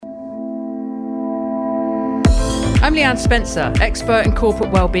I'm Leanne Spencer, expert in corporate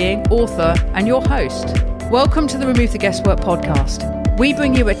wellbeing, author, and your host. Welcome to the Remove the Guesswork podcast. We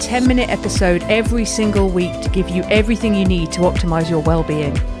bring you a 10-minute episode every single week to give you everything you need to optimize your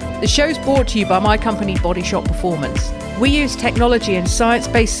well-being. The show's brought to you by my company, Body Shop Performance. We use technology and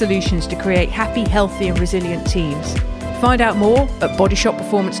science-based solutions to create happy, healthy, and resilient teams. Find out more at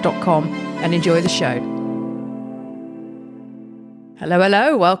bodyshopperformance.com and enjoy the show.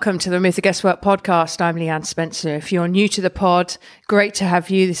 Hello. Welcome to the Remove the Guesswork podcast. I'm Leanne Spencer. If you're new to the pod, great to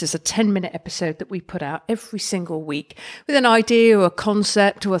have you. This is a 10-minute episode that we put out every single week with an idea or a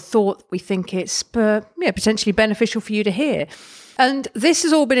concept or a thought that we think it's potentially beneficial for you to hear. And this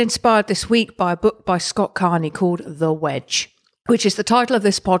has all been inspired this week by a book by Scott Carney called The Wedge, which is the title of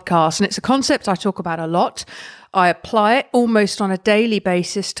this podcast. And it's a concept I talk about a lot. I apply it almost on a daily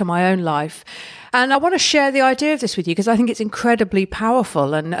basis to my own life. And I want to share the idea of this with you because I think it's incredibly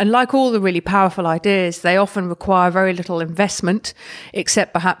powerful. And like all the really powerful ideas, they often require very little investment,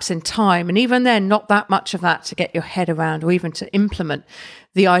 except perhaps in time. And even then, not that much of that to get your head around or even to implement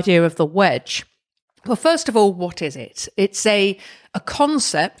the idea of the wedge. Well, first of all, what is it? It's a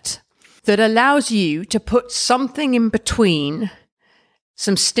concept that allows you to put something in between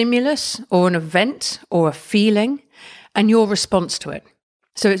some stimulus or an event or a feeling and your response to it.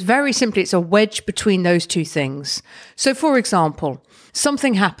 So it's very simply, it's a wedge between those two things. So for example,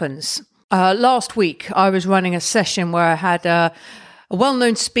 something happens. Last week, I was running a session where I had a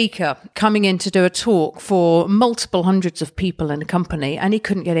well-known speaker coming in to do a talk for multiple hundreds of people in a company, and he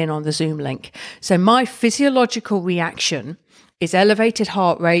couldn't get in on the Zoom link. So my physiological reaction is elevated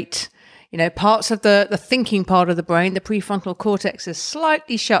heart rate. You know, parts of the thinking part of the brain, the prefrontal cortex is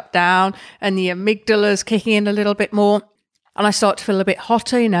slightly shut down and the amygdala is kicking in a little bit more. And I start to feel a bit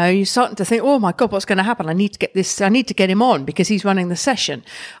hotter, you're starting to think, oh my God, what's going to happen? I need to get him on because he's running the session.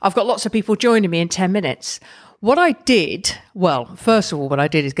 I've got lots of people joining me in 10 minutes. What I did, first of all, what I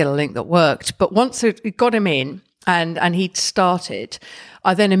did is get a link that worked. But once I got him in and he'd started,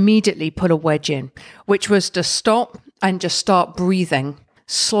 I then immediately put a wedge in, which was to stop and just start breathing,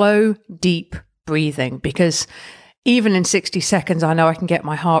 slow, deep breathing, because even in 60 seconds, I know I can get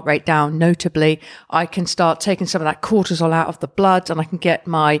my heart rate down. Notably, I can start taking some of that cortisol out of the blood and I can get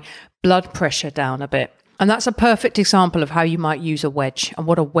my blood pressure down a bit. And that's a perfect example of how you might use a wedge and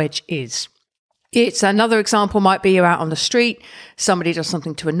what a wedge is. It's another example might be you're out on the street, somebody does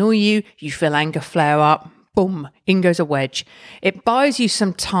something to annoy you, you feel anger flare up, boom, in goes a wedge. It buys you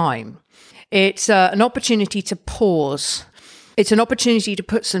some time. It's an opportunity to pause. It's an opportunity to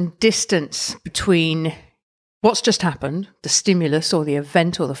put some distance between what's just happened, the stimulus or the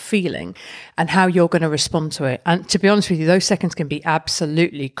event or the feeling, and how you're going to respond to it. And to be honest with you, those seconds can be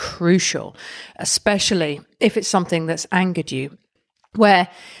absolutely crucial, especially if it's something that's angered you, where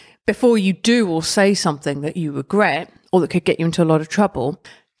before you do or say something that you regret or that could get you into a lot of trouble,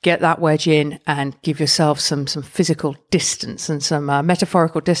 get that wedge in and give yourself some physical distance and some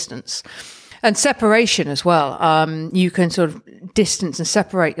metaphorical distance. And separation as well. You can sort of distance and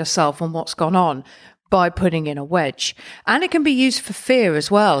separate yourself from what's gone on by putting in a wedge. And it can be used for fear as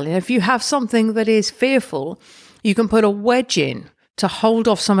well. If you have something that is fearful, you can put a wedge in to hold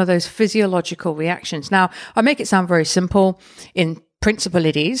off some of those physiological reactions. Now, I make it sound very simple. In principle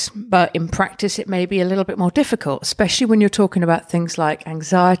it is, but in practice it may be a little bit more difficult, especially when you're talking about things like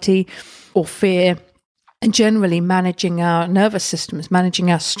anxiety or fear and generally managing our nervous systems, managing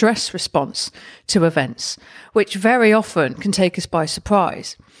our stress response to events, which very often can take us by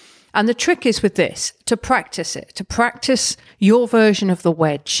surprise. And the trick is with this, to practice it, to practice your version of the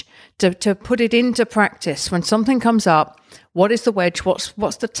wedge, to put it into practice. When something comes up, what is the wedge?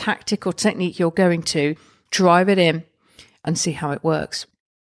 What's the tactic or technique you're going to drive it in and see how it works?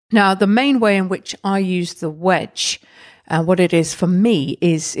 Now, the main way in which I use the wedge, what it is for me,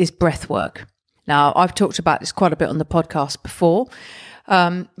 is breath work. Now, I've talked about this quite a bit on the podcast before.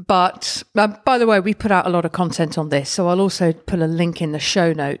 But by the way, we put out a lot of content on this. So I'll also put a link in the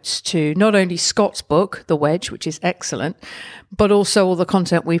show notes to not only Scott's book, The Wedge, which is excellent, but also all the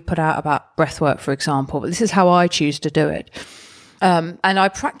content we've put out about breathwork, for example. But this is how I choose to do it. And I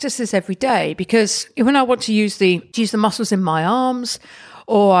practice this every day because when I want to use the muscles in my arms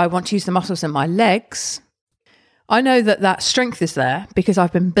or I want to use the muscles in my legs, I know that strength is there because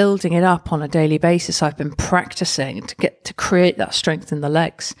I've been building it up on a daily basis. I've been practicing to create that strength in the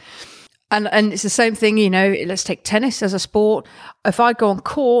legs. And it's the same thing, let's take tennis as a sport. If I go on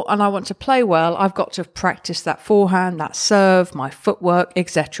court and I want to play well, I've got to practice that forehand, that serve, my footwork,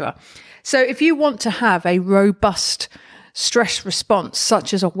 etc. So if you want to have a robust stress response,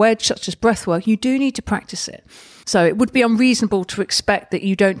 such as a wedge, such as breath work, you do need to practice it. So it would be unreasonable to expect that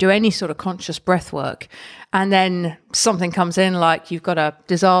you don't do any sort of conscious breath work. And then something comes in, like you've got a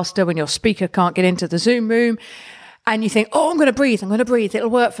disaster when your speaker can't get into the Zoom room. And you think, I'm going to breathe. It'll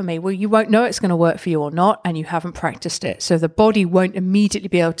work for me. Well, you won't know it's going to work for you or not, and you haven't practiced it. So the body won't immediately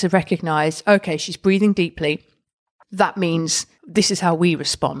be able to recognize, okay, she's breathing deeply. That means this is how we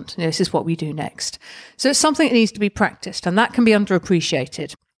respond. This is what we do next. So it's something that needs to be practiced, and that can be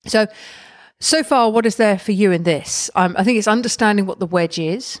underappreciated. So far, what is there for you in this? I think it's understanding what the wedge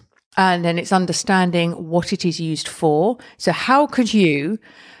is, and then it's understanding what it is used for. So how could you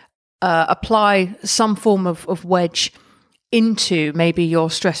apply some form of wedge into maybe your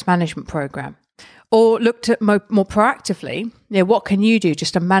stress management program, or looked at more proactively, what can you do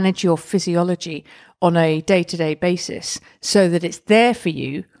just to manage your physiology on a day-to-day basis so that it's there for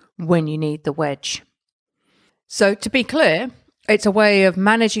you when you need the wedge. So to be clear, it's a way of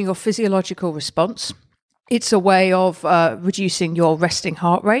managing your physiological response. It's a way of reducing your resting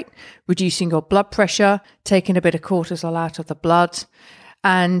heart rate, reducing your blood pressure, taking a bit of cortisol out of the blood,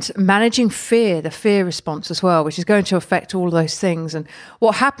 and managing fear, the fear response as well, which is going to affect all those things. And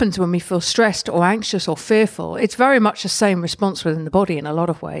what happens when we feel stressed or anxious or fearful, it's very much the same response within the body in a lot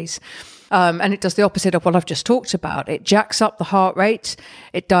of ways. And it does the opposite of what I've just talked about. It jacks up the heart rate.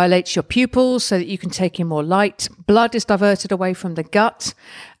 It dilates your pupils so that you can take in more light. Blood is diverted away from the gut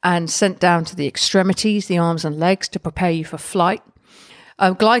and sent down to the extremities, the arms and legs, to prepare you for flight.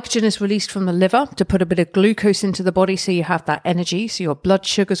 Glycogen is released from the liver to put a bit of glucose into the body so you have that energy, so your blood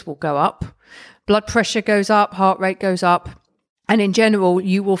sugars will go up. Blood pressure goes up, heart rate goes up, and in general,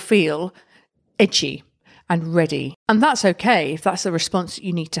 you will feel edgy and ready. And that's okay if that's the response that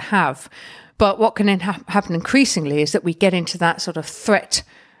you need to have. But what can then happen increasingly is that we get into that sort of threat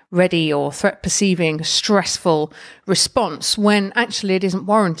ready or threat perceiving stressful response when actually it isn't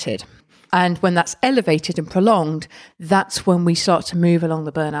warranted. And when that's elevated and prolonged, that's when we start to move along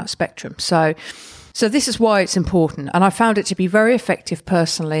the burnout spectrum. So this is why it's important. And I found it to be very effective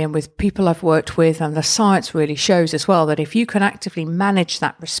personally and with people I've worked with. And the science really shows as well that if you can actively manage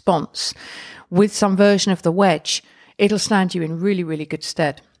that response with some version of the wedge, it'll stand you in really, really good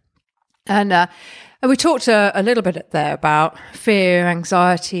stead. And we talked a little bit there about fear,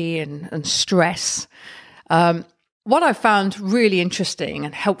 anxiety, and stress. What I found really interesting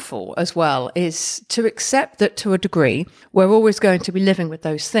and helpful as well is to accept that to a degree, we're always going to be living with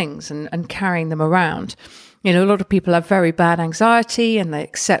those things and carrying them around. A lot of people have very bad anxiety and they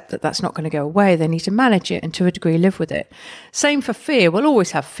accept that that's not going to go away. They need to manage it and to a degree live with it. Same for fear. We'll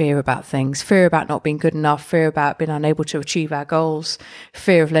always have fear about things, fear about not being good enough, fear about being unable to achieve our goals,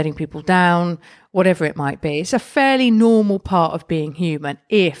 fear of letting people down, whatever it might be. It's a fairly normal part of being human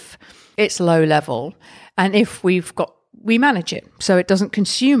if it's low level. And if we manage it so it doesn't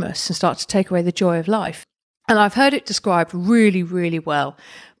consume us and start to take away the joy of life. And I've heard it described really, really well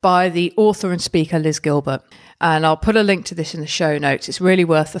by the author and speaker Liz Gilbert. And I'll put a link to this in the show notes. It's really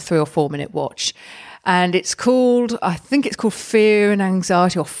worth a 3 or 4 minute watch. And I think it's called Fear and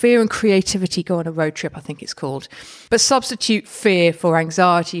Anxiety, or Fear and Creativity Go on a Road Trip, I think it's called. But substitute fear for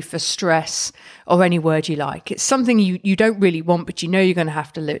anxiety, for stress, or any word you like. It's something you don't really want, but you know you're going to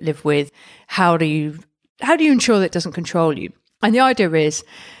have to live with. How do you ensure that it doesn't control you? And the idea is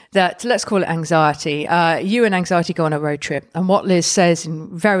that, let's call it anxiety. You and anxiety go on a road trip. And what Liz says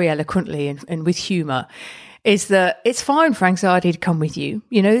very eloquently and with humour is that it's fine for anxiety to come with you.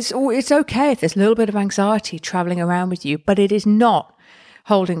 It's okay if there's a little bit of anxiety travelling around with you, but it is not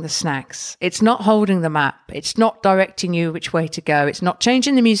holding the snacks. It's not holding the map. It's not directing you which way to go. It's not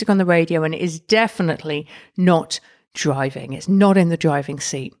changing the music on the radio, and it is definitely not driving. It's not in the driving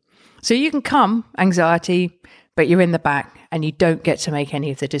seat. So you can come, anxiety, but you're in the back and you don't get to make any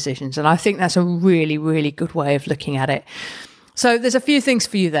of the decisions. And I think that's a really, really good way of looking at it. So there's a few things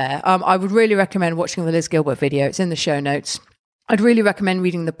for you there. I would really recommend watching the Liz Gilbert video. It's in the show notes. I'd really recommend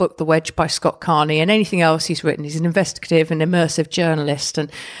reading the book The Wedge by Scott Carney and anything else he's written. He's an investigative and immersive journalist, and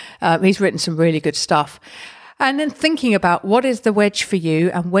he's written some really good stuff. And then thinking about what is the wedge for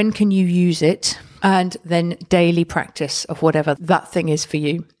you and when can you use it, and then daily practice of whatever that thing is for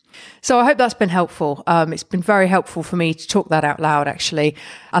you. So I hope that's been helpful. It's been very helpful for me to talk that out loud, actually.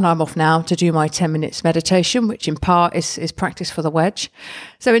 And I'm off now to do my 10 minutes meditation, which in part is practice for the wedge.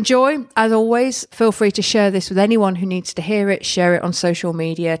 So enjoy. As always, feel free to share this with anyone who needs to hear it. Share it on social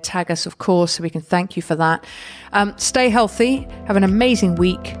media. Tag us, of course, so we can thank you for that. Stay healthy. Have an amazing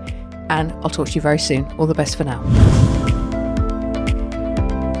week. And I'll talk to you very soon. All the best for now.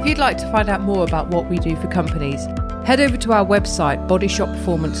 If you'd like to find out more about what we do for companies, head over to our website,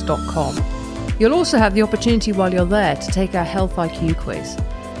 bodyshopperformance.com. You'll also have the opportunity while you're there to take our Health IQ quiz.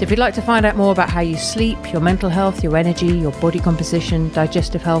 If you'd like to find out more about how you sleep, your mental health, your energy, your body composition,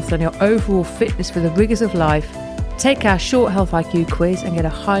 digestive health, and your overall fitness for the rigors of life, take our short Health IQ quiz and get a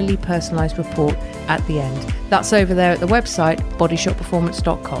highly personalised report at the end. That's over there at the website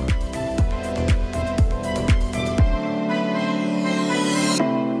bodyshotperformance.com.